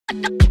Hi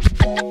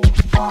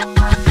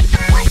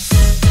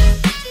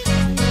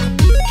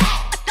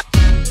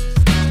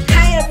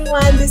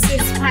everyone, this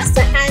is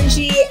Pastor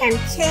Angie and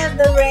Kev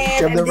the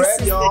Red, and this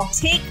is y'all. the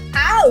Take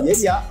Out.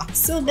 Yeah.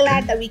 So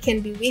glad that we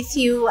can be with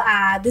you.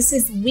 This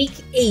is week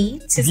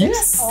 8, isn't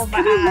Yes, it? Of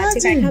can you Take Out. I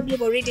imagine? can't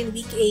believe we're already in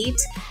week 8.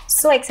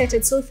 So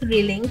excited, so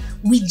thrilling.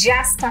 We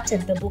just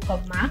started the book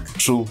of Mark.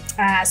 True.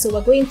 So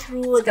we're going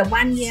through the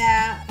 1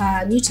 year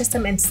New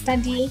Testament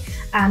study.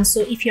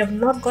 So if you have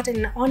not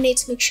gotten on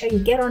it, make sure you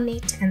get on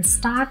it and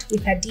start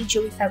with a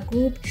DJ, with a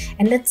group,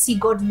 and let's see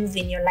God move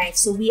in your life.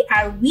 So we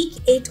are week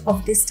 8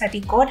 of this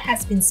study. God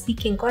has been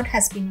speaking. God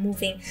has been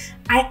moving.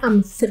 I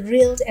am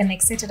thrilled and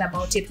excited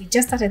about it. We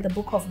just started the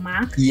book of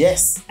Mark.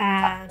 Yes.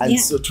 Yeah.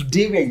 So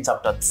today we're in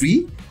chapter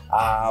 3.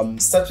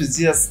 Start with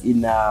Jesus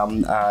in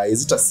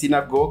is it a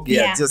synagogue?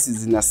 Yeah. Jesus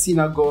is in a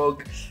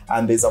synagogue,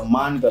 and there's a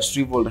man with a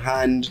shriveled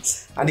hand,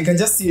 and you can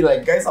just see,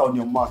 like, guys are on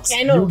your marks.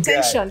 I know, You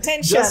guys,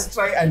 tension. Just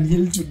try and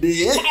heal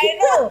today. I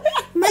know.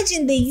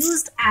 Imagine they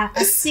used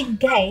a sick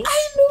guy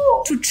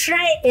to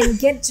try and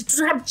get to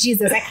trap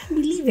Jesus. I can't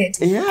believe it.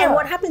 Yeah. And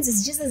what happens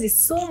is Jesus is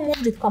so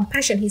moved with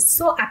compassion. He's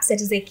so upset.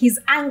 He's like, he's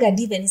angered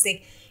even. He's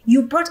like,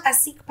 you brought a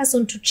sick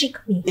person to trick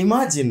me.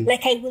 Imagine.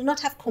 Like, I will not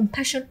have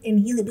compassion and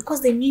healing,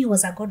 because they knew he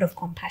was a God of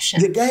compassion.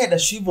 The guy had a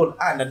shriveled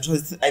hand, and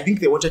I think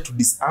they wanted to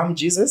disarm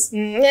Jesus.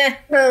 Yeah.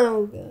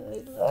 Oh,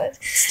 God.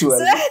 It's too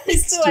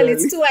early.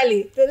 It's too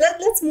early.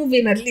 Let's move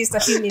in at least a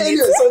few minutes.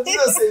 Anyway, so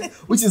Jesus says,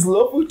 which is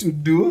lawful to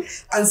do.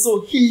 And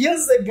so he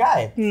heals the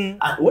guy. And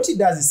what he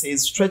does, he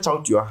says, stretch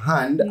out your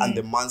hand, and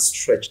the man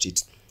stretched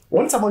it. I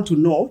want someone to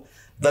know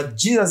that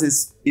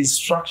Jesus'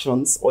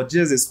 instructions or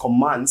Jesus'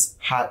 commands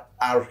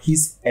are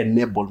his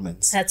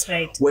enablements. That's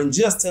right. When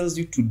Jesus tells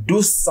you to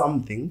do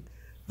something,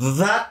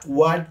 that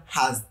word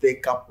has the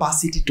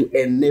capacity to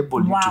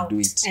enable you to do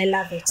it. I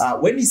love it.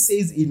 When he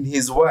says in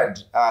his word,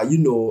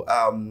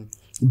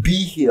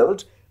 be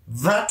healed,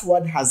 that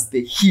word has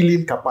the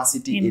healing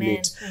capacity in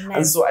it. Amen.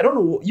 And so I don't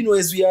know,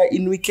 as we are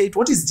in week 8,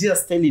 what is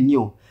Jesus telling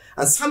you?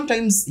 And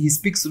sometimes he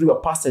speaks through a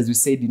pastor, as we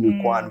said in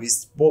week 1.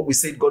 We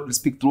said God will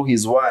speak through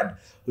his word.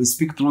 He'll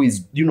speak through his,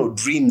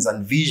 dreams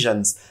and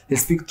visions. He'll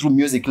speak through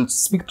music. He'll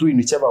speak through in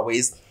whichever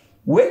ways.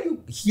 When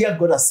you hear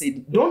God has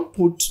said, don't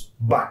put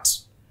but.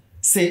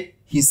 Say,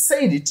 he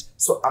said it,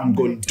 so I'm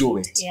going to do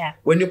it. Yeah.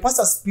 When your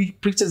pastor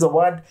preaches a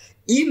word,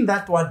 in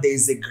that word, there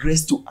is a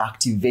grace to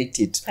activate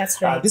it.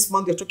 That's right. This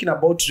month, we're talking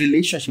about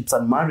relationships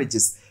and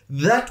marriages.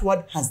 That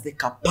word has the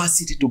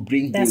capacity to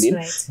bring That's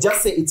healing. right.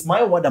 Just say, it's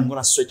my word, I'm going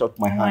to stretch out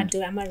my I'm hand.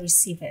 going to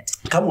receive it.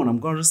 Come on, I'm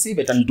going to receive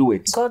it and do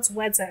it. God's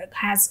words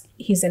has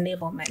his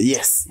enablement.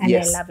 Yes, And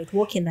yes. I love it.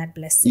 Walk in that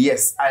blessing.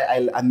 Yes,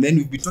 and then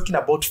we've been talking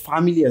about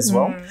family as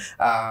well.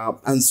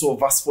 And so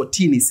verse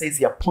 14, he says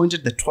he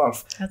appointed the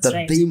 12 That's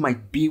right. they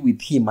might be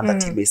with him and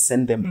that he may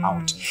send them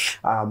out.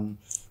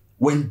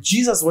 When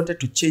Jesus wanted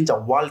to change a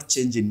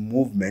world-changing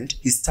movement,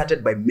 he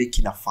started by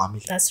making a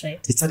family. That's right.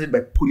 He started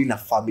by pulling a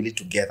family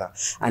together,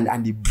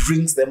 and he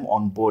brings them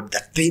on board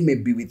that they may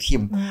be with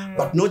him.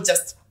 But not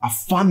just a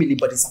family,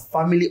 but it's a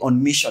family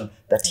on mission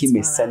that he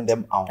may send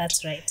them out.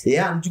 That's right.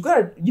 Yeah, and you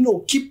gotta,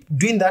 keep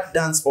doing that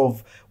dance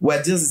of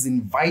where Jesus is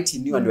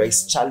inviting you and where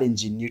he's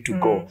challenging you to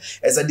go.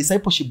 As a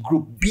discipleship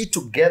group, be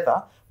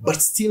together, but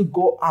still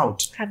go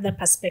out. Have the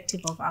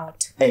perspective of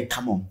out. Hey,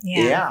 come on.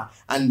 Yeah.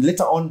 And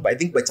later on, I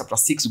think by chapter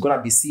 6, we're going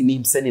to be seeing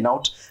him sending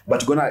out,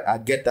 but we're going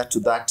to get to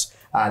that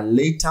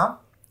later.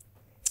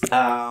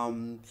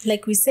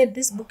 Like we said,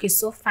 this book is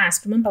so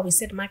fast. Remember, we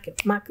said Mark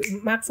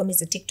for me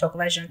is a TikTok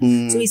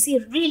version. So we see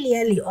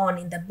really early on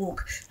in the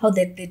book how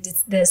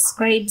the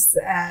scribes,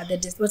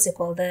 what's it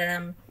called,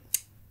 the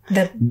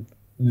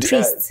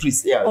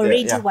priests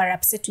already were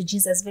upset with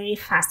Jesus very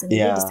fast, and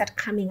they already start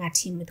coming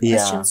at him with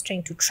questions,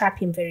 trying to trap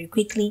him very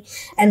quickly.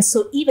 And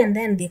so even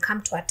then they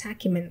come to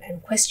attack him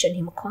and question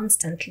him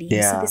constantly.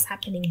 You see this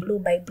happening blow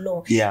by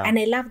blow. And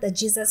I love that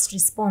Jesus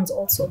responds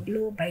also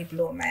blow by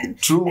blow, man.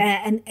 True.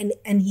 And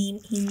he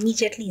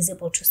immediately is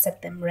able to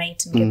set them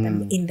right and get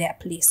them in their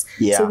place.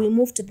 So we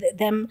move to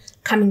them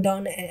coming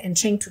down and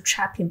trying to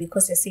trap him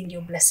because they're saying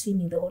you're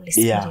blaspheming the Holy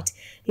Spirit.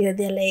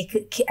 They're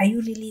like, are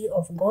you really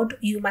of God?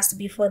 You must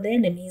be for the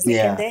enemy.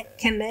 Like,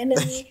 can the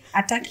enemy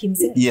attack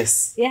himself?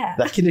 Yes. Yeah.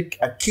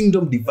 A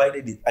kingdom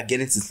divided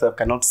against itself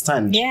cannot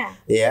stand.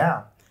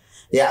 Yeah.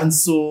 And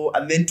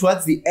then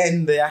towards the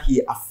end there,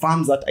 he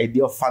affirms that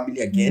idea of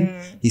family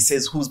again. He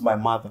says, who's my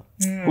mother?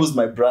 Who's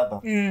my brother?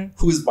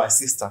 Who's my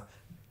sister?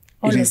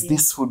 It is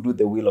this who do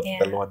the will of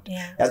the Lord.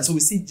 And so we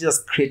see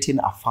just creating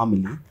a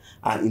family,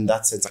 and in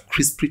that sense,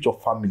 a spiritual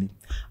family,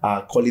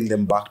 calling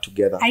them back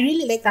together. I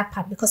really like that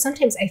part, because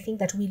sometimes I think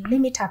that we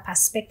limit our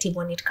perspective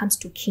when it comes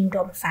to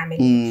kingdom family.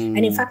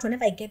 And in fact,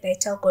 whenever I get there, I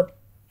tell God,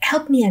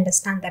 help me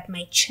understand that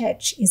my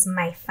church is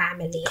my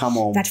family. Come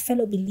on. That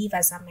fellow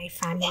believers are my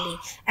family.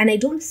 And I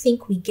don't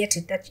think we get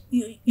it. That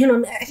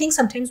I think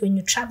sometimes when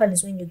you travel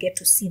is when you get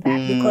to see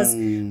that. Because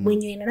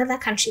when you're in another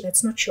country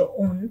that's not your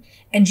own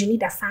and you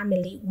need a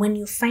family, when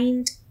you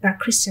find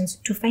Christians,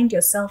 to find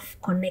yourself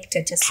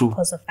connected just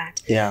because of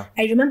that. Yeah.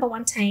 I remember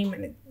one time,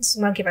 and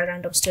I'll give a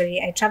random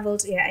story. I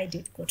traveled. Yeah, I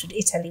did go to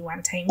Italy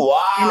one time.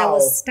 Wow. And I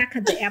was stuck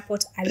at the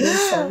airport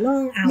alone for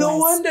long hours. No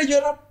wonder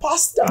you're a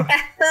pastor.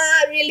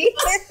 Really?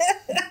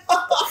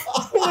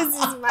 Who is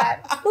this man?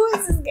 Who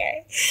is this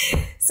guy?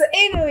 So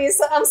anyway,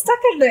 so I'm stuck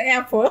at the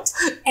airport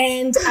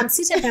and I'm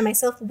seated by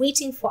myself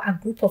waiting for a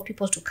group of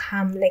people to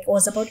come. Like, it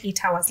was about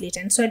 8 hours later.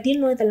 And so I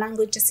didn't know the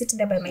language, just sitting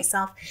there by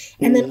myself.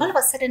 And then all of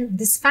a sudden,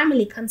 this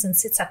family comes and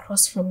sits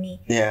across from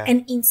me. Yeah.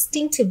 And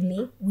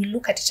instinctively, we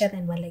look at each other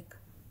and we're like,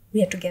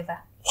 we are together.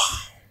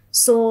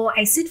 So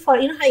I sit for,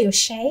 you know how you're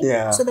shy?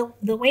 Yeah. So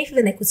the wife,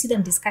 then I could see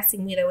them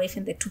discussing with the wife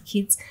and the two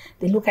kids.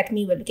 They look at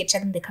me, we look at each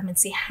other, and they come and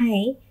say,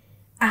 hi,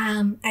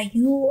 are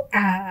you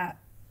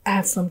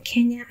from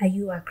Kenya? Are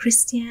you a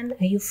Christian?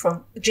 Are you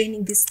from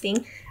joining this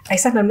thing? I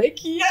sat and I'm like,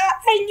 yeah,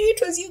 I knew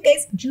it was you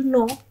guys. Do you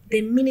know,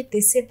 the minute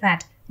they said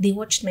that, they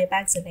watched my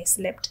bags and I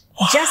slept.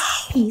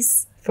 Just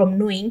peace from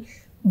knowing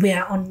we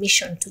are on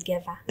mission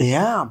together.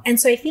 Yeah. And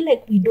so I feel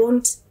like we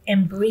don't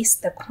embrace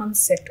the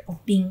concept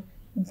of being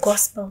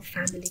gospel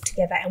family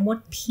together and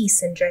what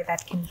peace and joy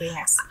that can bring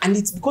us. And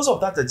it's because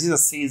of that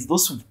Jesus says,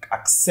 those who've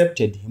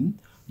accepted him,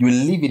 you will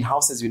live in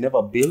houses you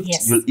never built.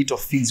 Yes. You'll eat of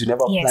fields you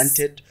never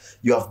planted.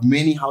 You have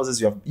many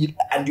houses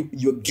and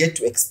you get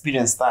to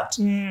experience that.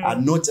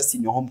 Not just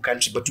in your home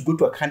country, but to go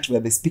to a country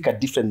where they speak a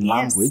different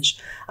language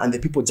and the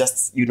people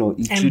just, include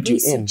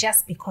Embrace you it in.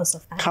 just because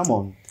of that. Come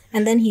on.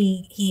 And then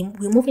we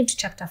move into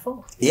chapter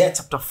 4. Yeah,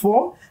 chapter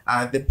 4.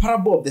 The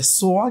parable of the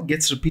sower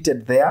gets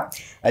repeated there.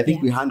 I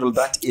think we handled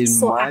that in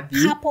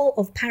Matthew. A couple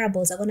of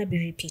parables are going to be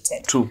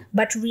repeated. True.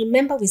 But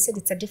remember, we said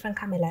it's a different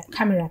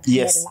camera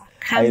Yes.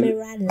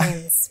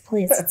 lens.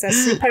 Please, it's a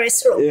slippery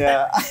slope.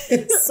 Yeah.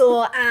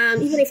 So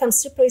even if I'm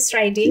slippery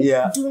riding,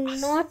 Yeah. do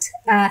not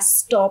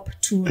stop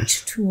to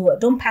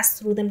don't pass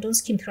through them, don't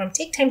skim through them.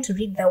 Take time to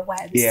read the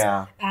words.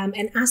 Yeah.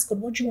 And ask God,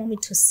 what do you want me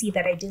to see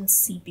that I didn't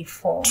see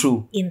before?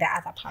 True. In the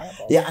other parable.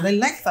 Yeah, and I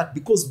like that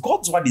because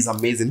God's word is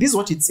amazing. This is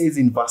what it says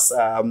in verse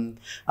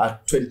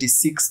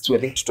 26 to I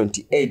think to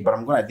 28, but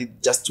I'm going to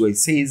read just to it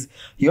says,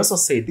 he also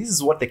said, this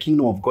is what the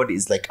kingdom of God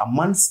is like, a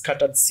man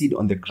scattered seed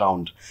on the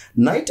ground.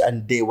 Night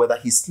and day, whether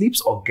he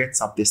sleeps or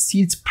gets up, the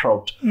seed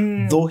sprout,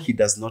 though he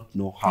does not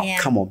know how. Yeah.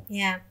 Come on.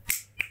 Yeah.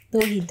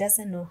 Though he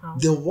doesn't know how.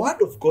 The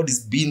word of God is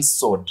being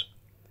sowed.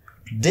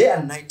 Day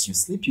and night, you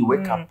sleep, you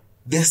wake up.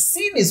 The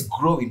seed is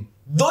growing,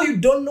 though you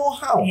don't know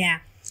how. Yeah.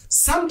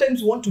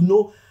 Sometimes you want to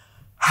know,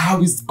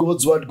 how is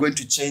God's word going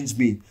to change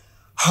me?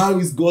 How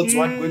is God's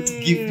word going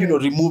to give,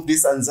 remove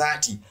this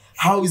anxiety?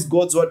 How is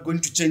God's word going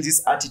to change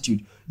this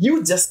attitude?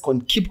 You just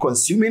keep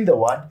consuming the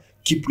word,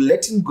 keep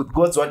letting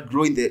God's word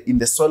grow in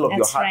the soil of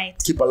your heart. Right.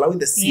 Keep allowing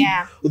the seed.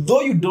 Yeah.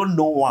 Though you don't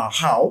know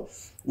how,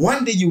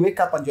 one day you wake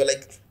up and you're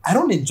like, I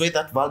don't enjoy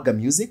that vulgar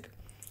music.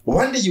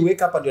 One day you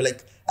wake up and you're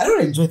like, I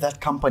don't enjoy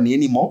that company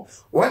anymore.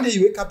 One day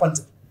you wake up and,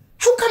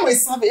 how come I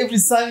serve every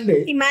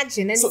Sunday?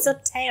 Imagine, and it's so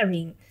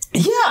tiring.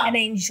 Yeah. And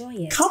I enjoy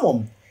it. Come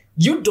on.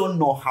 You don't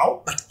know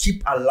how, but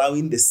keep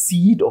allowing the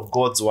seed of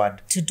God's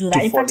word to do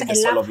that. In fact,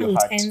 I love how it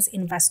heart. ends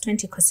in verse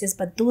 20 because it says,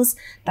 but those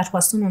that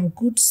were sown on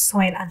good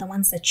soil are the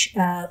ones that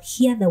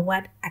hear the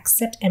word,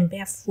 accept and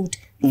bear fruit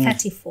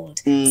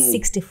 30-fold,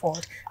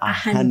 60-fold,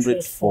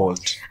 100-fold.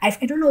 I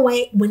don't know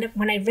why,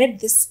 when I read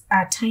this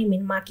time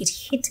in Mark, it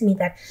hit me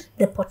that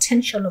the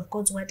potential of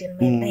God's word in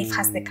my life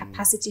has the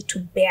capacity to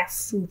bear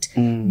fruit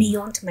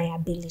beyond my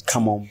ability.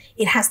 Come on.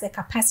 It has the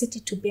capacity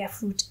to bear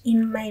fruit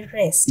in my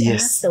rest. Yes. And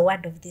that's the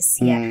word of this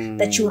year,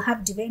 that you'll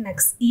have divine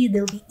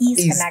there'll be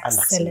ease and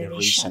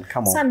acceleration.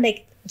 Come on. So I'm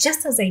like,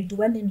 just as I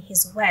dwell in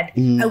his word,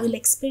 I will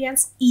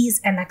experience ease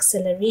and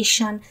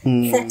acceleration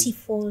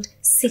 30-fold,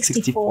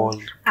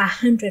 60-fold,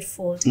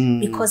 100-fold,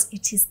 because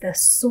it is the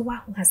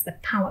sower who has the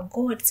power.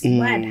 God's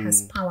word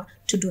has power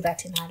to do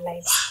that in our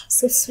lives.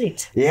 So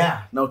sweet.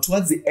 Yeah. Now,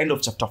 towards the end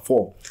of chapter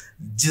 4,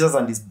 Jesus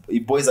and his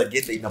boys are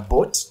getting in a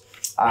boat.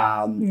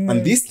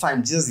 And this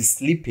time, Jesus is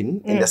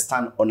sleeping in the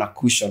stand on a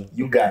cushion.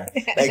 You guys,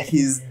 like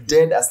he's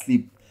dead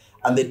asleep.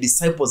 And the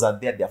disciples are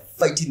there, they're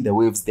fighting the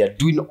waves, they're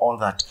doing all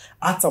that.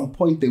 At some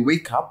point, they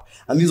wake up,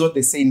 and this is what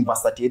they say in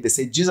verse 38. They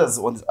say, Jesus,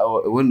 when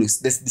the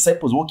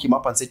disciples woke him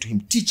up and said to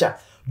him, Teacher,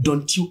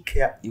 don't you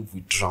care if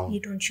we drown?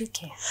 Don't you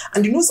care?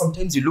 And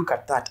sometimes you look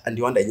at that and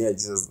you wonder, yeah,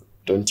 Jesus,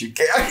 don't you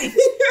care?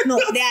 No,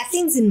 there are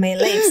things in my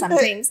life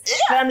sometimes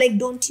where I'm like,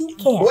 don't you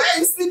care? Why are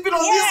you sleeping on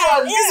this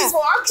one? Yeah. This is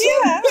for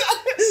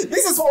action.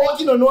 This is for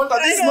working on wonder.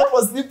 This is not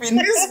for sleeping.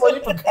 This is for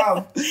you to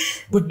come.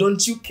 But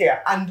don't you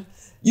care? And,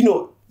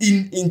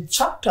 in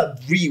chapter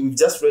 3, we've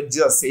just read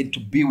Jesus saying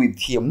to be with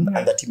him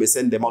and that he may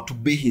send them out to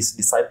be his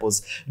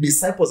disciples.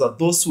 Disciples are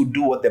those who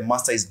do what the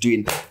master is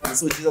doing. And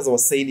so Jesus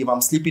was saying, if I'm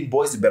sleeping,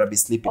 boys, you better be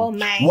sleeping. Oh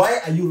my. Why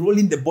are you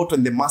rolling the boat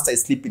when the master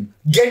is sleeping?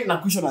 Get in a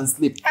cushion and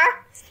sleep.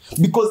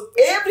 Because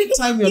every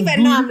time you're Even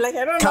doing, now I'm like,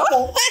 I don't know. come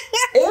on,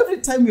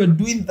 every time you're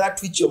doing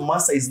that which your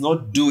master is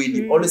not doing,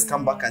 you always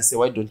come back and say,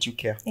 why don't you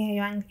care?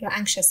 Yeah, you're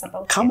anxious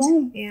about Come it.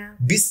 on. Yeah.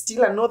 Be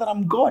still and know that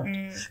I'm God.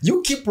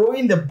 You keep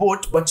rowing the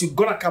boat, but you're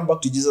gonna come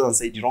back to Jesus and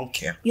say you don't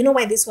care. You know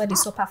why this word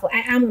is so powerful? I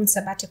am on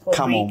sabbatical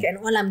Come break, on. and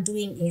all I'm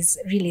doing is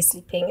really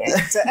sleeping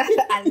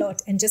and, a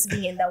lot and just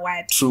being in the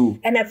Word. True.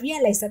 And I've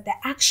realized that the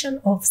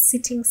action of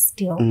sitting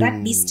still,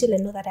 that be still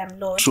and know that I'm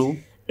Lord. True.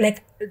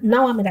 Like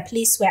now I'm in a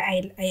place where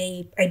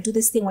I do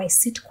this thing where I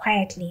sit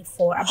quietly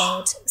for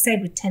about,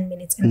 said with 10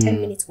 minutes, and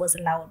 10 minutes was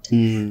allowed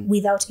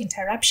without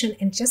interruption,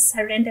 and just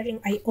surrendering.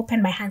 I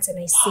open my hands and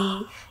I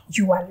say,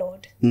 you are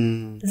Lord.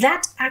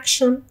 That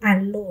action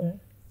alone,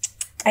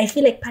 I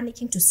feel like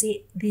panicking to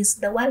say this,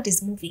 the world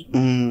is moving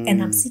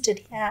and I'm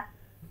seated here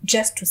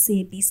just to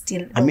say be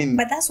still. I mean-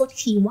 but that's what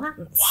he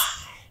wants.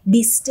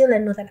 Be still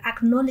and know that.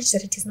 Acknowledge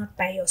that it is not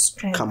by your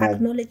strength. Come on.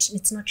 Acknowledge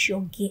it's not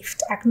your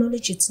gift.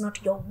 Acknowledge it's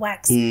not your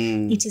works.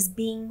 It is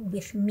being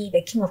with me,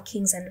 the King of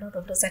Kings and Lord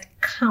of Lords, that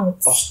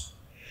counts.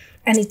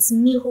 And it's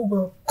me who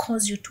will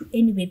cause you to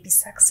anyway be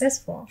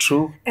successful.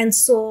 True. And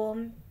so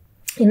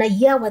in a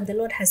year when the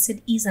Lord has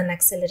said ease and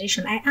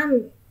acceleration, I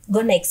am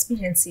going to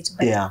experience it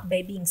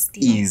by being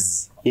still.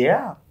 Ease.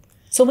 Yeah.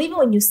 So maybe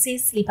when you say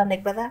sleep, I'm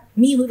like, brother,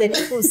 me who even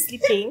who's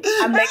sleeping,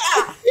 I'm like,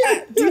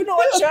 do you know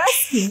what you're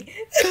asking?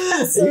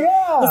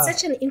 So it's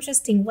such an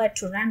interesting word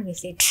to run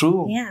with it.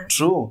 True. Yeah.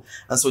 True.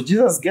 And so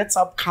Jesus gets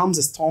up, calms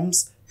the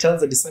storms, tells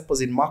the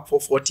disciples in Mark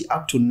 4:40,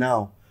 up to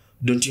now,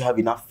 don't you have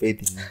enough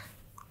faith in me?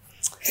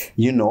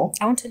 You know?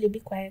 I want to tell you, be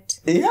quiet.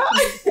 Yeah.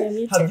 You're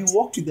muted. Have you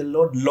walked with the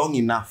Lord long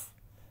enough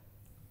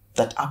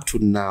that up to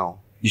now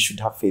you should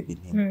have faith in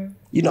him?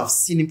 You know, I've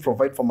seen him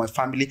provide for my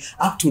family.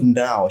 Up to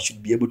now, I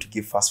should be able to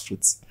give first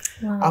fruits.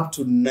 Wow. Up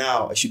to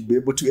now, I should be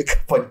able to wake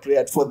up and pray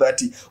at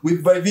 4:30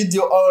 with my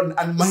video on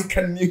and mic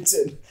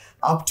unmuted.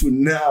 Up to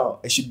now,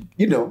 I should,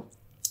 you know,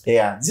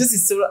 this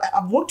is so.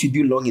 I've worked with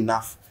you long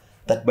enough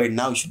that by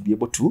now you should be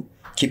able to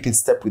keep in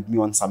step with me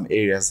on some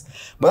areas.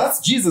 But that's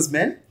Jesus,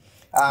 man.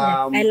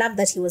 I love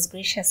that he was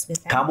gracious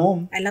with them. Come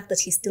on. I love that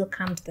he still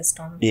calmed the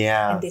storm.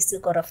 Yeah. And they still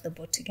got off the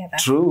boat together.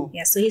 True.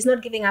 Yeah, so he's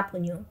not giving up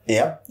on you.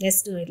 Yeah.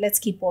 Let's do it. Let's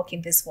keep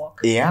walking this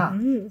walk. Yeah.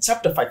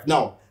 Chapter 5.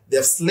 Now,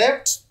 they've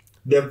slept.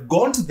 They've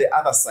gone to the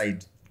other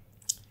side.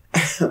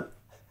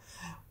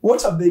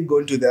 What have they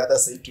gone to the other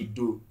side to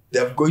do?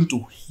 They're going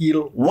to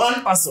heal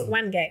one person.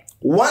 One guy.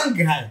 One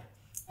guy.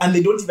 And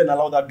they don't even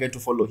allow that guy to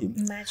follow him.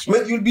 Imagine.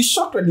 Man, you'll be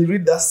shocked when you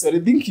read that story. I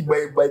think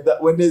by that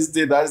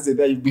Wednesday, Thursday,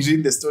 there you'll be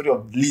reading the story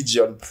of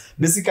Legion.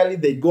 Basically,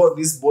 they go on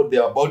this boat.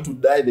 They're about to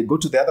die. They go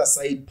to the other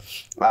side.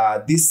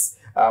 This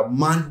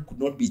man who could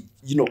not be,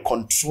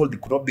 controlled. He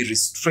could not be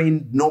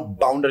restrained. No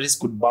boundaries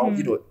could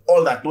bound,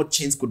 all that. No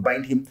chains could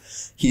bind him.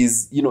 He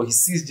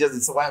sees Jesus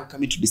and says, why are you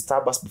coming to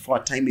disturb us before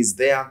our time is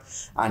there?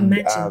 And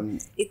Imagine.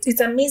 It's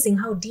amazing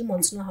how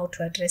demons know how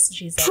to address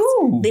Jesus.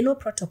 True. They know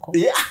protocol.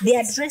 Yeah. They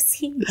address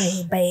him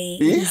by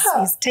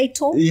his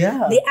title.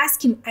 Yeah. They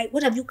ask him,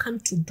 what have you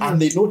come to do?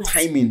 And they know to us?"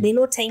 timing. They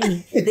know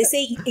timing. They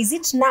say, is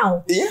it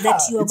now Yeah,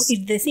 that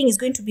the thing is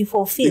going to be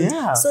fulfilled?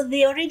 Yeah. So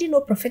they already know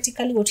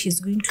prophetically what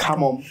he's going to do.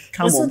 Come on.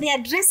 So they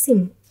address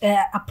him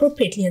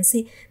appropriately and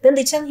say, then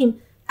they tell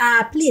him,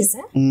 please,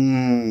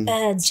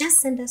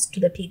 just send us to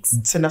the pigs.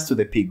 Send us to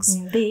the pigs.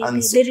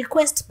 They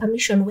request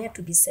permission where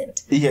to be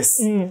sent. Yes.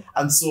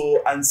 And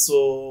so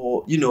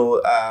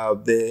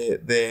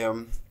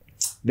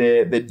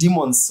the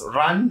demons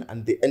run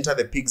and they enter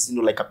the pigs,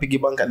 like a piggy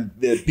bank, and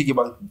the piggy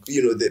bank,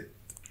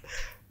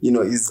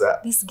 is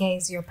This guy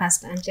is your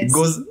pastor and just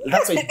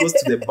that's why it goes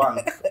to the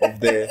bank of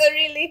the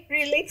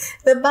really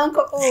the bank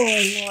of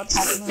Lord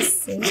have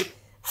mercy.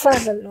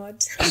 Father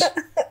Lord.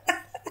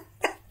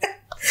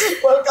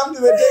 Welcome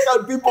to the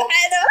takeout, people.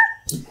 I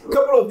know.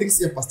 Couple of things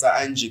here, Pastor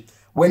Angie.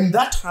 When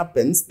that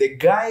happens, the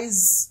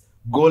guys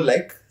go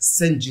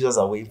send Jesus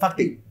away. In fact,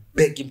 they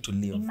beg him to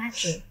leave.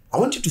 Imagine. I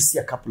want you to see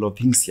a couple of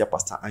things here,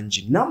 Pastor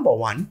Angie. Number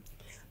one,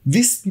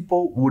 these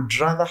people would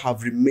rather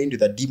have remained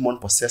with a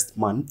demon-possessed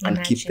man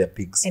and keep their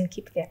pigs. And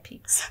keep their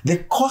pigs. The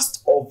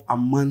cost of a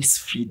man's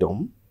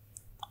freedom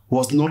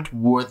was not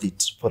worth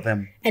it for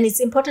them. And it's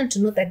important to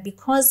note that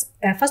because,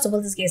 first of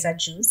all, these guys are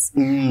Jews.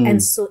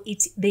 And so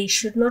they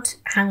should not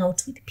hang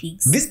out with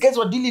pigs. These guys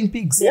were dealing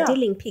pigs. They're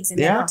dealing pigs, and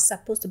they're not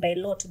supposed to, by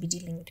law, to be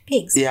dealing with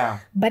pigs.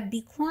 Yeah. But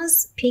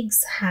because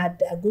pigs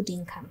had a good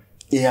income,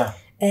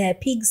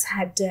 pigs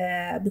had,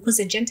 because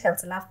the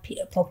Gentiles love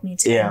pork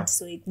meat, and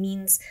so it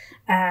means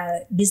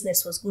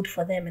business was good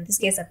for them, and these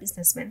guys are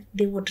businessmen.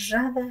 They would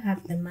rather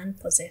have the man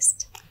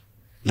possessed.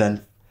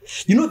 Then,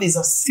 there's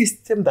a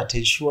system that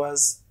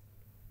ensures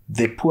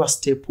the poor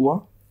stay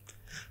poor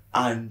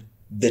and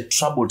the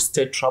troubled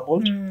stay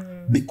troubled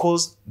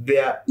because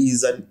there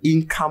is an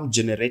income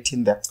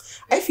generating there.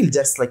 I feel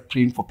just like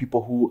praying for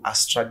people who are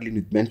struggling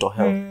with mental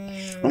health.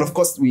 And of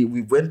course, we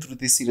went through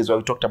this series where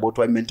we talked about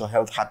why mental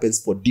health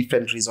happens for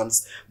different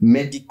reasons,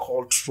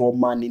 medical,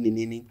 trauma,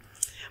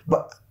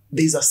 But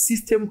there's a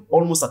system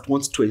almost that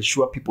wants to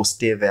ensure people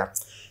stay there.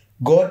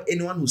 God,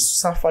 anyone who's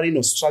suffering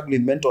or struggling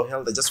with mental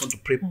health, I just want to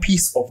pray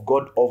peace of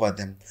God over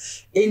them.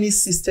 Any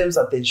systems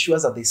that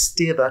ensures that they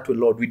stay that way,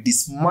 Lord, we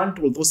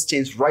dismantle those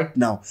chains right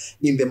now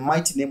in the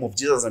mighty name of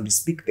Jesus, and we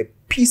speak the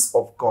peace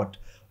of God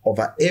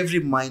over every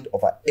mind,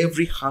 over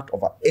every heart,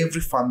 over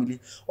every family,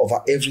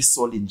 over every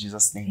soul in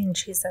Jesus' name. In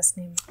Jesus'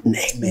 name.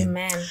 Amen.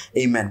 Amen.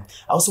 Amen.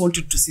 I also want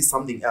you to see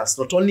something else.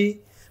 Not only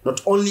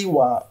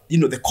were,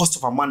 the cost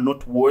of a man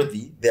not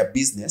worthy their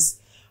business,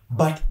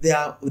 but there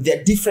are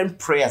different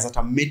prayers that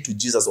are made to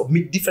Jesus, or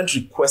different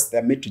requests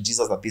that are made to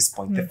Jesus at this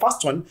point. The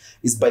first one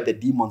is by the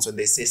demons when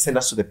they say, send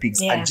us to the pigs,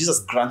 and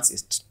Jesus grants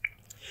it.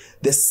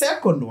 The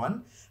second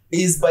one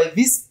is by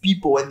these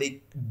people when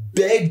they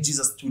beg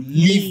Jesus to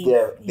leave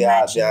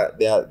their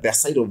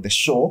side of the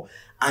shore,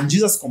 and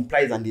Jesus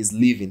complies and is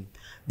leaving.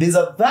 There's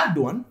a third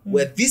one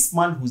where this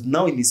man who's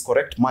now in his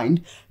correct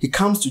mind, he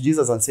comes to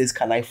Jesus and says,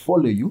 can I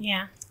follow you?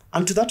 Yeah.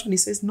 And to that one he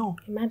says, no.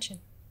 Imagine.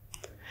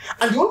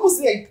 And you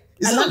almost like,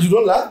 is that you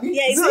don't love me?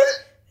 Yeah,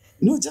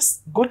 no,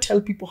 just go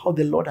tell people how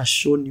the Lord has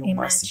shown you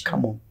mercy.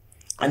 Come on.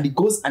 And he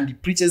goes and he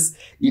preaches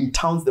in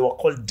towns that were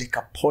called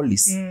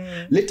Decapolis.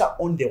 Later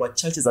on, there were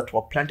churches that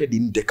were planted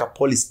in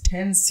Decapolis,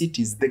 10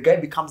 cities. The guy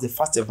becomes the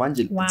first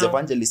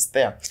evangelist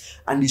there.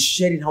 And he's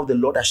sharing how the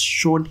Lord has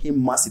shown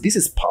him mercy. This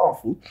is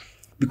powerful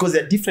because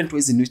there are different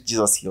ways in which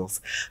Jesus heals.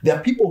 There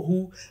are people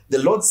who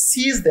the Lord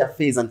sees their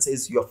faith and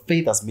says, your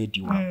faith has made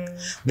you well.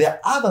 There are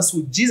others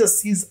who Jesus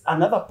sees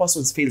another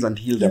person's faith and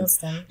heals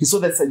them. He saw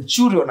the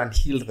centurion and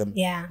healed them.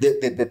 Yeah.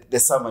 The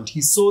servant. He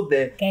saw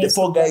the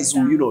 4 guys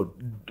who,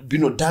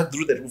 dug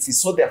through the roof. He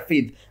saw their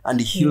faith and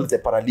he healed the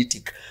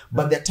paralytic.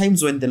 But there are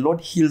times when the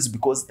Lord heals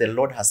because the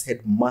Lord has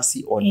had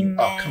mercy on you.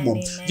 Oh, come on.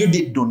 Amen. You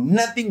did do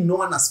nothing. No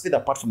one has faith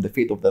apart from the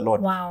faith of the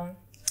Lord. Wow.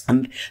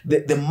 And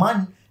the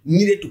man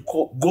needed to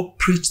go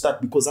preach that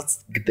because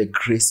that's the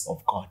grace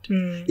of God.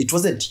 It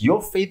wasn't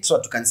your faith so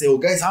that you can say, oh,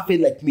 guys, have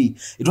faith like me.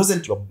 It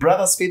wasn't your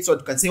brother's faith so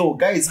that you can say, oh,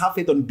 guys, have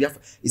faith on behalf.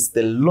 It's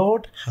the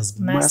Lord has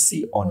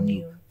mercy on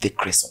you. The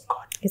grace of God.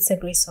 It's the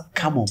grace of God.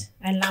 Come on.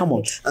 Come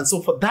on. And so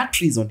for that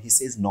reason, he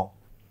says no.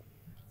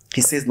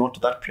 He says no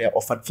to that prayer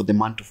offered for the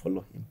man to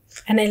follow him.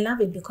 And I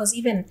love it because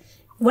even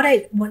when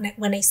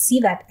I see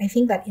that, I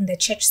think that in the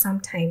church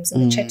sometimes,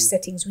 in the church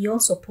settings, we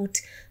also put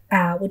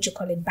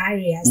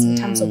barriers in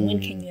terms of when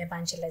can you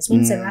evangelize,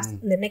 when's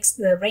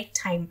the right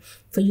time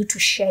for you to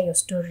share your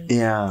story.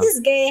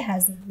 This guy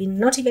has been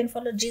not even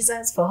followed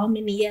Jesus for how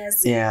many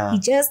years. He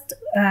just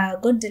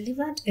got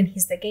delivered, and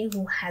he's the guy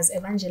who has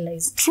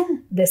evangelized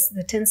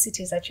the 10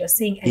 cities that you're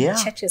saying, and the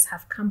churches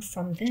have come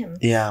from them.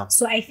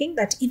 So I think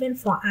that even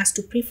for us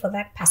to pray for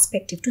that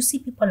perspective, to see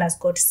people as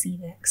God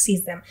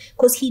sees them,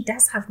 because he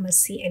does have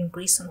mercy and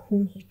grace on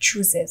whom he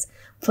chooses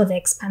for the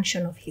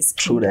expansion of his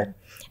kingdom.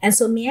 And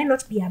so may I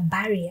not be a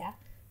barrier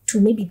to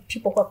maybe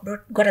people who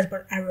God has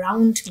brought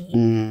around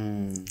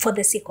me for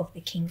the sake of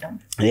the kingdom.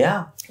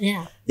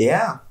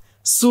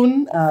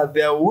 Soon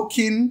they are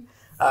walking.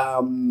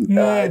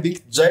 I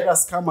think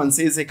Jairus come and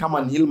says, hey, come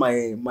and heal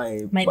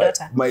my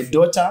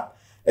daughter.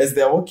 As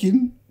they're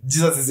walking,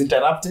 Jesus is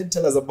interrupted.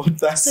 Tell us about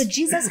that. So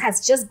Jesus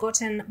has just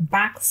gotten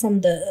back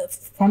from the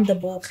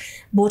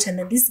boat, and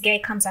then this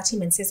guy comes at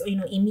him and says,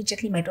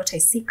 immediately my daughter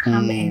is sick,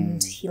 come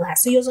and heal her.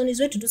 So he was on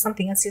his way to do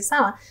something and says,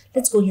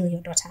 let's go heal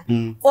your daughter.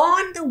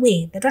 On the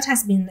way, the daughter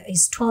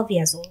is 12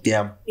 years old.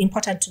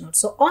 Important to note.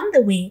 So on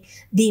the way,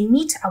 they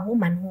meet a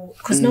woman who,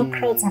 because now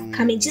crowds have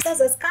come in. Jesus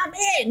has come,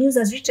 news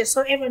has reached.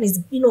 So everyone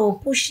is,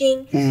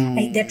 pushing.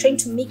 Like they're trying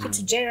to make it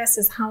to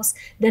Jairus' house.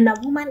 Then a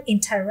woman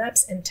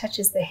interrupts and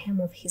touches the hem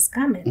of his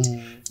garment.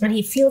 And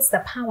he feels the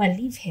power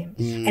leave him.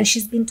 And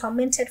she's been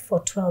tormented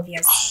for 12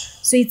 years.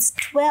 So it's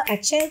a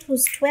child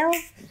who's 12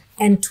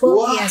 and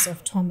 12 years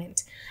of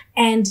torment.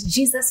 And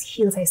Jesus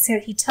heals her. So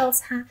he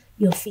tells her,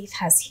 your faith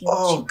has healed you.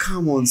 Oh,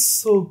 come on.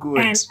 So good.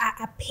 And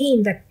a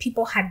pain that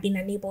people had been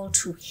unable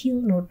to heal,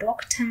 no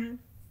doctor.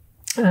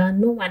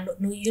 No one,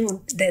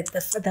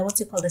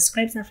 the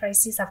scribes and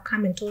Pharisees have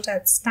come and told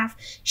her stuff.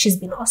 She's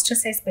been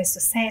ostracized by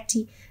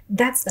society.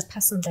 That's the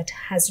person that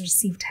has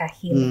received her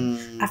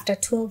healing after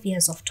 12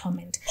 years of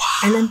torment.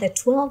 And then the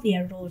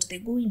 12-year-old, they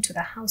go into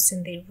the house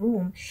in their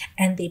room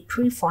and they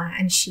pray for her,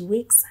 and she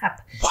wakes up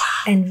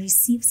and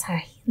receives her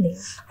healing.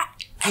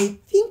 I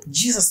think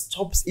Jesus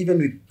stops even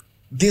with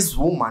this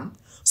woman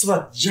so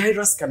that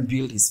Jairus can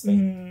build his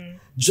faith.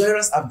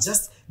 Jairus,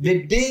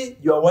 the day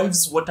your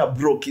wife's water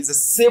broke is the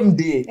same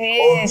day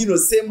or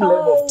same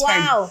level of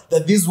time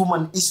that this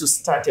woman issue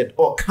started.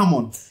 Oh, come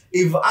on.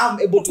 If I'm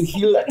able to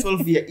heal a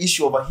 12-year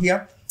issue over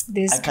here,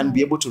 I can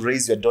be able to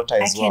raise your daughter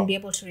as well. I can be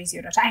able to raise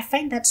your daughter. I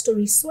find that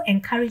story so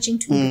encouraging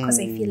to me because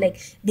I feel like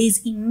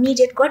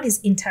God is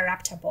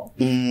interruptible.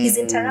 He's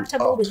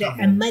interruptible with the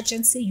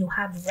emergency you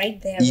have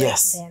right there,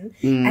 right then.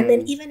 And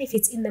then even if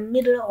it's in the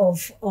middle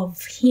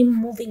of him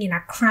moving in a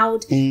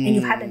crowd and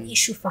you've had an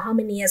issue for how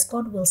many years,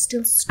 God will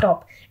still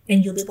stop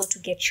and you'll be able to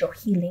get your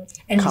healing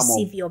and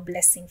receive your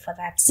blessing for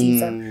that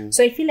season.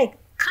 So I feel like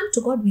come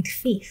to God with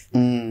faith.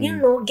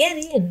 Get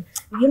in.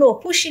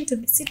 Push him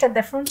to sit at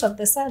the front of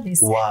the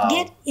service.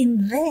 Get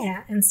in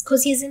there, and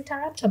because he's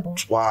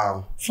interruptible.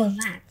 Wow. For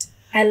that.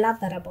 I love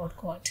that about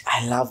God.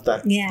 I love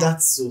that. Yeah.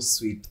 That's so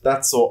sweet.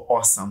 That's so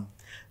awesome.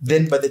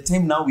 Then by the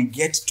time now we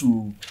get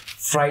to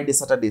Friday,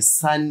 Saturday,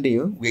 Sunday,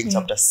 we're in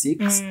chapter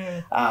 6.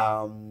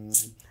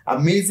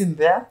 Amazing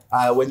there.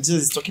 When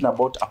Jesus is talking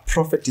about a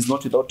prophet is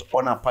not without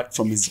honor apart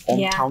from his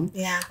hometown.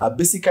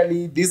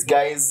 Basically, these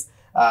guys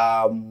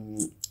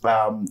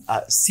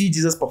see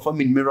Jesus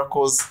performing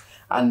miracles,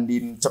 and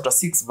in chapter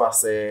 6,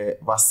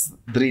 verse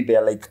 3,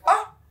 they're like,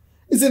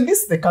 isn't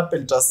this the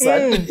carpenter's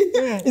son?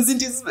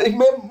 Isn't his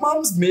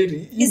mom's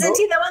Mary? Isn't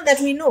he the one that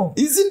we know?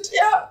 Isn't,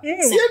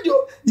 see,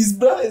 his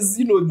brothers,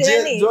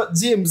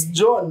 James,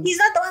 John. He's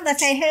not the one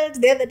that I held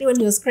the other day when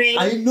he was crying.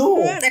 I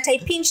know. That I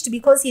pinched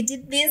because he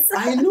did this.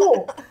 I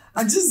know.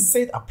 And Jesus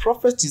said, a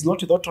prophet is not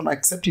without honor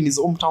except in his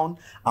hometown,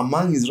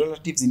 among his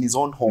relatives in his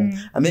own home.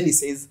 And then he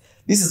says,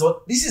 this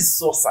is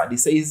so sad. He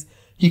says,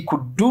 he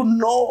could do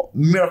no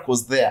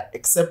miracles there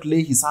except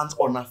lay his hands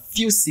on a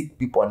few sick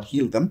people and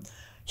heal them.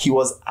 He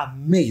was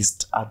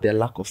amazed at their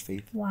lack of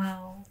faith.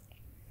 Wow.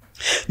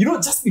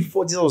 Just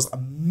before, Jesus was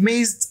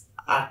amazed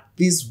at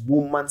this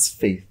woman's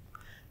faith.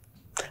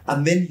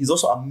 And then he's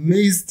also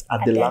amazed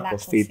at the lack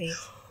of faith.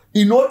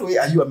 In what way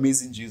are you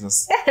amazing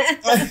Jesus?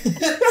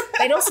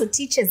 It also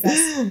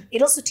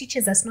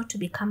teaches us not to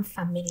become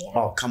familiar.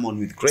 Oh, come on,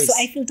 with grace. So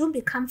I feel, don't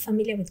become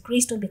familiar with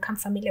grace. Don't become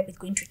familiar with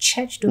going to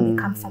church. Don't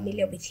become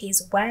familiar with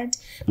his word.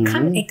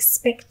 Come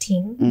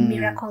expecting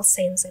miracle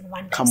signs and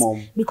wonders. Come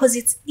on. Because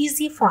it's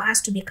easy for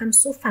us to become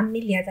so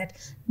familiar that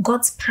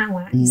God's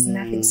power is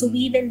nothing. So we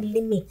even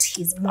limit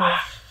his move.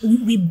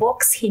 We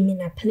box him in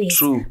a place.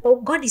 True.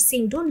 But God is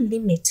saying, don't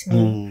limit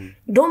me.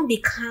 Don't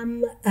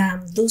become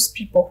those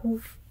people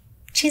who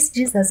chase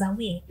Jesus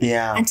away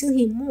until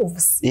he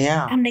moves.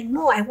 I'm like,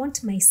 no, I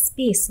want my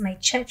space, my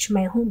church,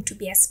 my home to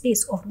be a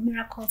space of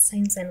miracles,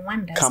 signs, and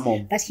wonders. Come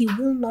on. That he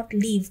will not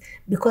leave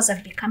because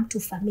I've become too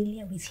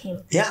familiar with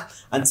him. Yeah,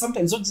 and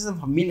sometimes not just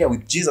familiar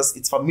with Jesus,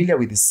 it's familiar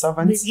with his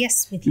servants.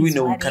 With his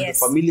word, you can be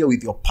familiar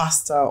with your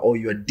pastor or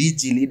your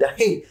DG leader.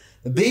 Hey,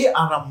 they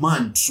are a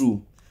man,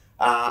 true.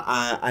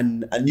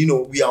 And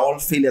we are all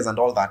failures and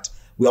all that.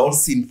 We are all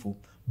sinful.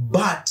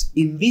 But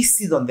in this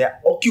season, they're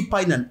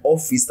occupying an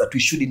office that we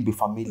shouldn't be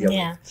familiar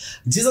with.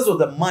 Jesus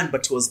was a man,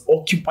 but he was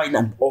occupying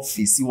an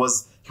office. He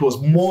was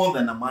more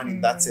than a man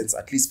in that sense,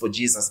 at least for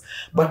Jesus.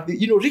 But,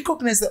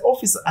 recognize the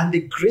office and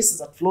the graces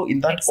that flow in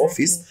that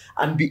office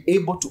and be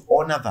able to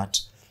honor that.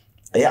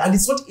 Yeah, and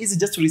it's not easy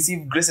just to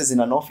receive graces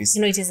in an office.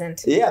 It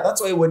isn't. Yeah, that's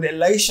why when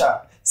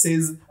Elisha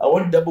says, I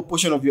want double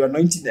portion of your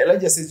anointing,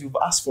 Elijah says, you've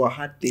asked for a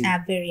hard thing.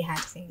 A very hard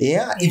thing.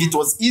 Yeah, if it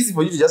was easy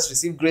for you to just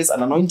receive grace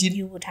and anointing,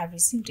 you would have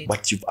received it.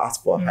 But you've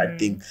asked for a hard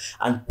thing.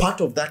 And part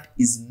of that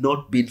is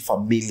not being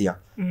familiar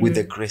with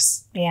the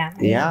grace.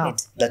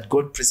 That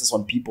God presses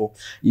on people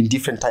in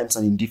different times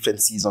and in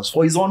different seasons.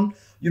 For his own,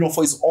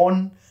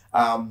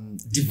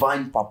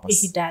 divine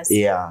purpose. He does.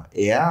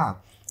 Yeah.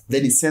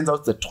 Then he sends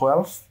out the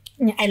 12.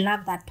 I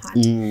love that part.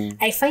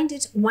 I find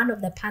it one of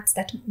the parts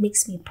that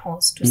makes me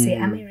pause to say,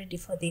 am I ready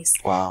for this?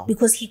 Wow.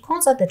 Because he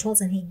calls out the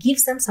 12 and he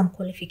gives them some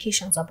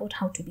qualifications about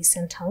how to be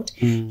sent out.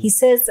 He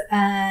says,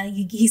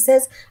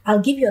 I'll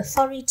give you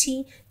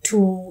authority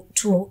to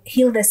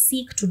heal the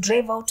sick, to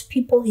drive out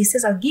people. He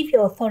says, I'll give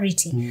you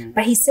authority.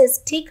 But he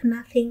says, take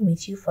nothing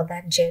with you for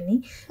that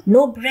journey.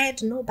 No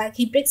bread, no bag.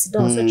 He breaks it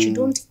down so that you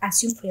don't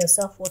assume for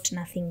yourself what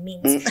nothing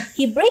means.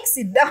 He breaks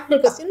it down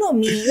because you know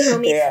me.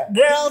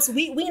 Girls,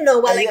 we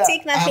know, well, like,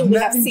 take nothing, we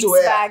have 6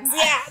 bags.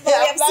 Yeah, but we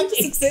have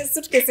 6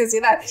 suitcases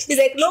with us. He's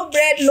like, no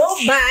bread, no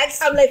bag.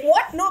 I'm like,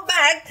 what? No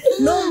bag,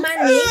 no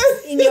money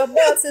in your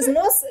belt. Says,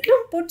 no,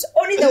 don't put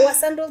only the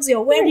sandals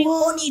you're wearing,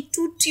 only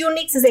 2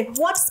 tunics. He's like,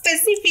 what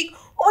specific?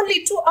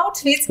 Only 2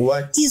 outfits.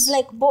 What? He's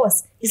like,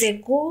 boss. He's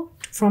like, go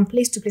from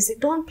place to place.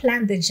 Don't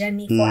plan the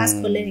journey for us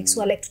cholerics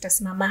who are like,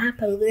 tutasimama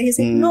hapa. He's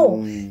like,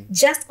 no,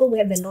 just go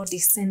where the Lord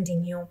is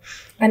sending you.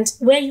 And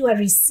where you are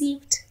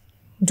received,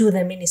 do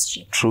the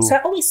ministry. True. So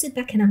I always sit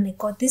back and I'm like,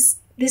 God, this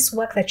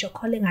work that you're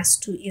calling us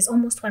to is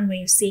almost one where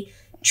you say,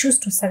 choose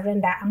to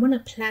surrender. I'm going to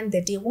plan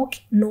the day, walk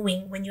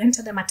knowing when you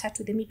enter the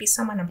matatu, there may be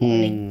someone I'm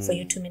calling for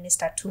you to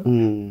minister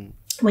to.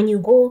 When you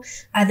go,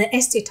 the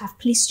estate I've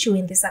placed you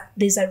in,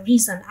 there's a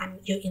reason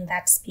you're in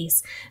that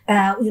space.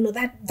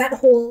 That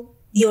whole,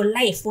 your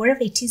life,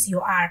 wherever it is you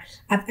are.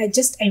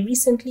 I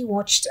recently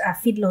watched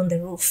Fiddler on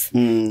the Roof.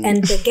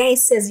 And the guy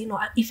says,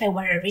 if I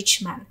were a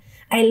rich man.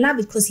 I love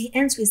it because he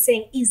ends with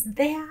saying, is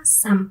there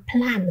some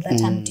plan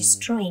that I'm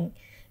destroying?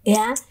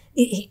 Yeah,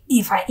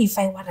 if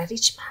I were a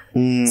rich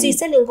man. So he's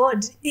telling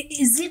God,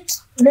 is it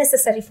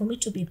necessary for me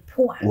to be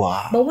poor?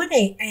 Wow. But what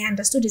I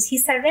understood is he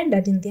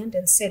surrendered in the end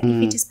and said,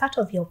 if it is part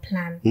of your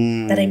plan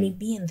that I may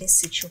be in this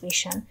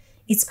situation,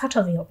 it's part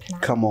of your plan.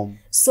 Come on.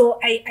 So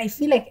I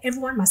feel like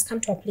everyone must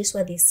come to a place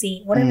where they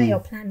say, whatever your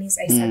plan is,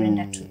 I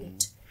surrender to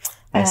it.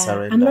 I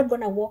surrender. I'm not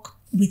going to walk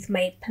with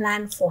my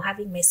plan for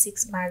having my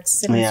 6 bags,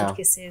 7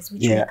 suitcases,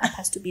 which makeup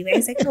has to be there.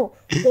 It's like, no,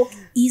 walk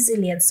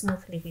easily and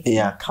smoothly with it.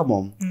 Yeah, come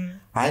on.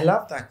 I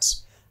love that.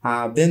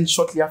 Then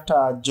shortly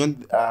after,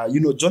 John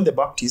the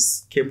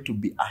Baptist came to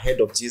be ahead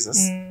of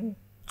Jesus.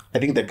 I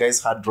think the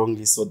guys heard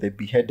wrongly, so they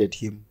beheaded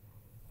him.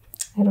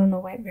 I don't know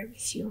why we're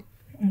with you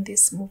in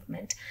this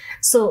movement.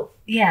 So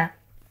yeah.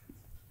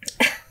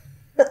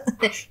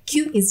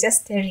 Q is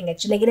just staring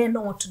at you like, I don't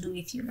know what to do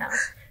with you now.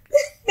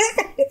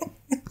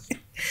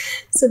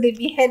 So they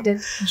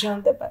beheaded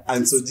John the Baptist.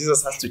 And so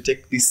Jesus has to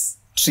take this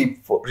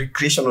trip for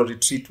recreational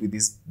retreat with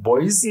his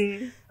boys.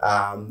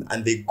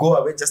 And they go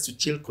away just to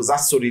chill because that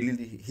story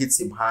really hits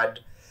him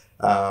hard.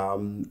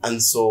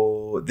 And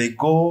so they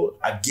go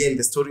again.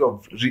 The story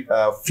of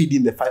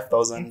feeding the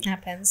 5,000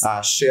 happens.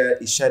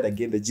 Is shared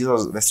again.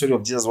 The story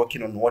of Jesus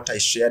walking on water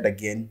is shared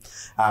again.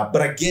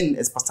 But again,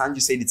 as Pastor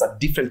Angie said, it's a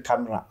different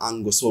camera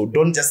angle. So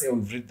don't just say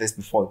we've read this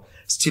before.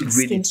 Still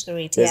read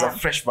it. There's a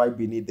fresh vibe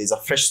in it. There's a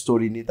fresh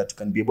story in it that you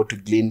can be able to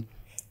glean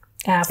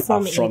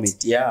from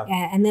it. Yeah.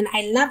 And then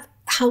I love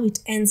how it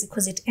ends,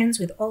 because it ends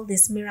with all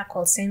these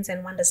miracles, signs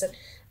and wonders.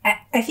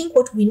 I think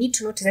what we need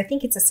to notice, I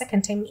think it's the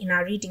second time in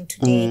our reading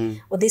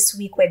today or this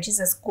week where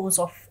Jesus goes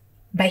off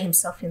by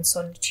himself in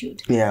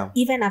solitude. Yeah.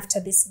 Even after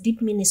this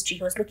deep ministry,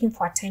 he was looking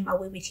for a time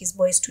away with his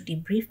boys to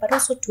debrief, but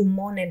also to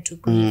mourn and to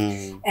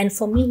grieve. And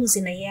for me, who's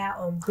in a year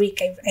on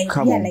break, I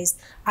realized,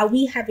 are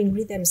we having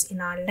rhythms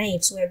in our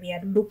lives where we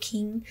are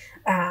looking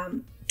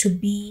to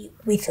be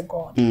with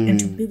God and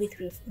to be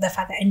with the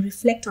Father and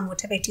reflect on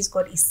whatever it is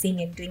God is saying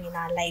and doing in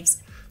our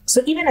lives?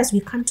 So even as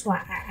we come to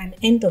an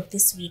end of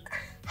this week,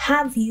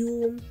 have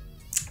you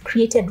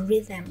created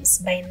rhythms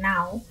by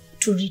now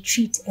to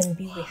retreat and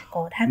be with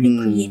God? Have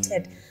you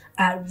created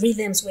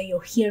rhythms where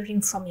you're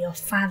hearing from your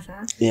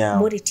Father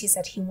what it is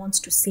that he wants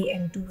to say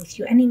and do with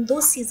you? And in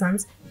those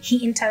seasons,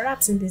 he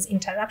interrupts, and there's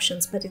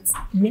interruptions, but it's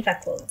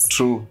miracles.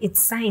 True.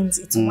 It's signs,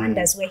 it's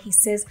wonders, where he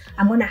says,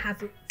 I'm going to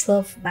have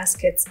 12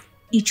 baskets.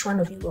 Each one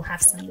of you will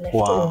have some left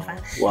over.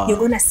 Wow. You're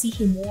going to see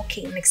him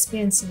walking and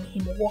experiencing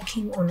him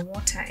walking on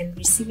water and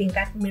receiving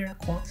that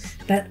miracle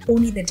that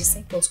only the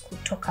disciples could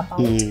talk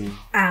about,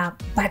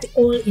 but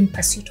all in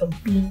pursuit of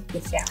being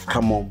with their Father.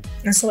 Come on.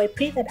 And so I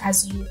pray that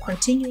as you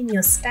continue in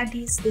your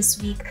studies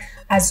this week,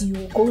 as you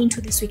go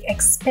into this week,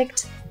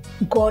 expect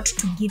God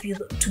to give you,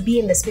 to be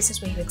in the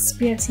spaces where you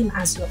experience him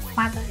as your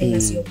Father and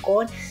as your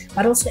God,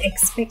 but also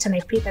expect, and I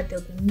pray that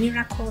there'll be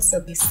miracles,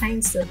 there'll be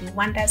signs, there'll be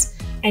wonders.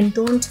 And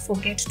don't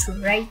forget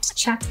to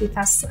chat with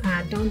us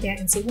down there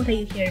and say, what are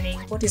you hearing?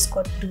 What is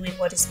God doing?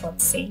 What is God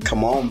saying?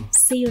 Come on.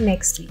 See you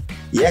next week.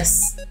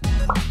 Yes.